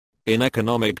In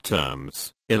economic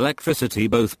terms, electricity,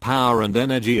 both power and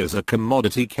energy, is a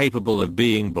commodity capable of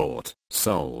being bought,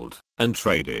 sold, and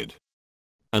traded.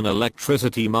 An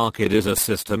electricity market is a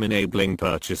system enabling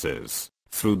purchases,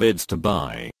 through bids to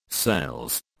buy,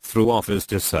 sales, through offers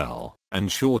to sell,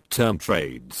 and short-term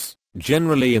trades,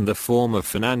 generally in the form of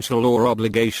financial or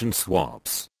obligation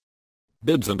swaps.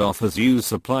 Bids and offers use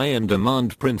supply and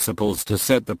demand principles to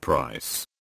set the price.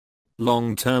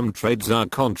 Long-term trades are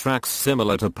contracts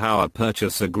similar to power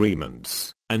purchase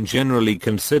agreements, and generally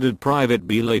considered private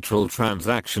bilateral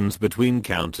transactions between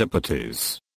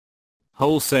counterparties.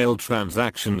 Wholesale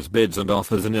transactions, bids and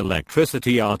offers in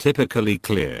electricity, are typically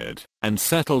cleared and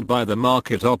settled by the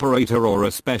market operator or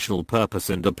a special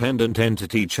purpose independent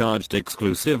entity charged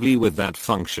exclusively with that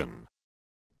function.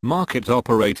 Market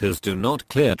operators do not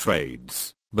clear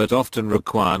trades, but often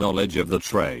require knowledge of the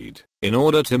trade in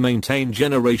order to maintain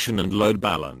generation and load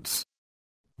balance.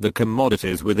 The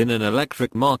commodities within an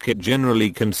electric market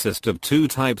generally consist of two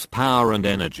types: power and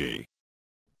energy.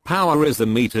 Power is the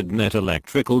metered net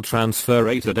electrical transfer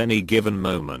rate at any given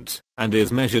moment, and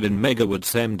is measured in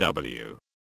megawatts MW.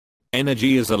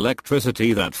 Energy is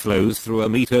electricity that flows through a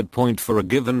metered point for a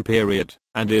given period,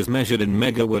 and is measured in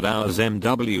megawatt-hours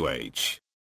MWH.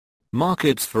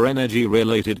 Markets for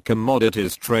energy-related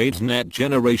commodities trade net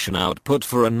generation output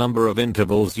for a number of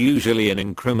intervals, usually in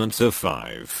increments of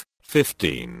 5,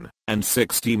 15, and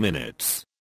 60 minutes.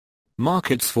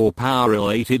 Markets for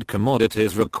power-related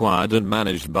commodities required and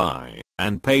managed by,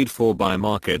 and paid for by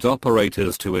market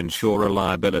operators to ensure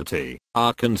reliability,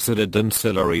 are considered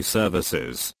ancillary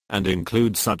services, and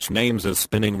include such names as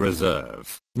spinning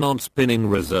reserve, non-spinning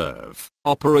reserve,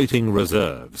 operating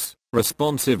reserves,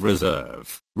 responsive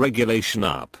reserve, regulation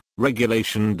up,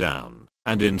 regulation down,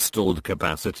 and installed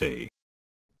capacity.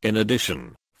 In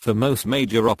addition, for most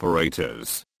major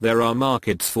operators, there are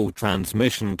markets for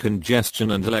transmission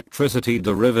congestion and electricity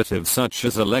derivatives such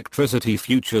as electricity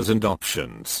futures and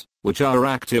options, which are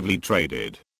actively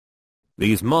traded.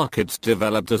 These markets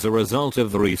developed as a result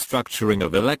of the restructuring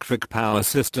of electric power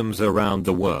systems around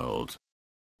the world.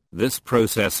 This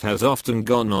process has often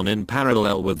gone on in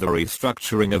parallel with the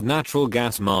restructuring of natural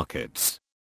gas markets.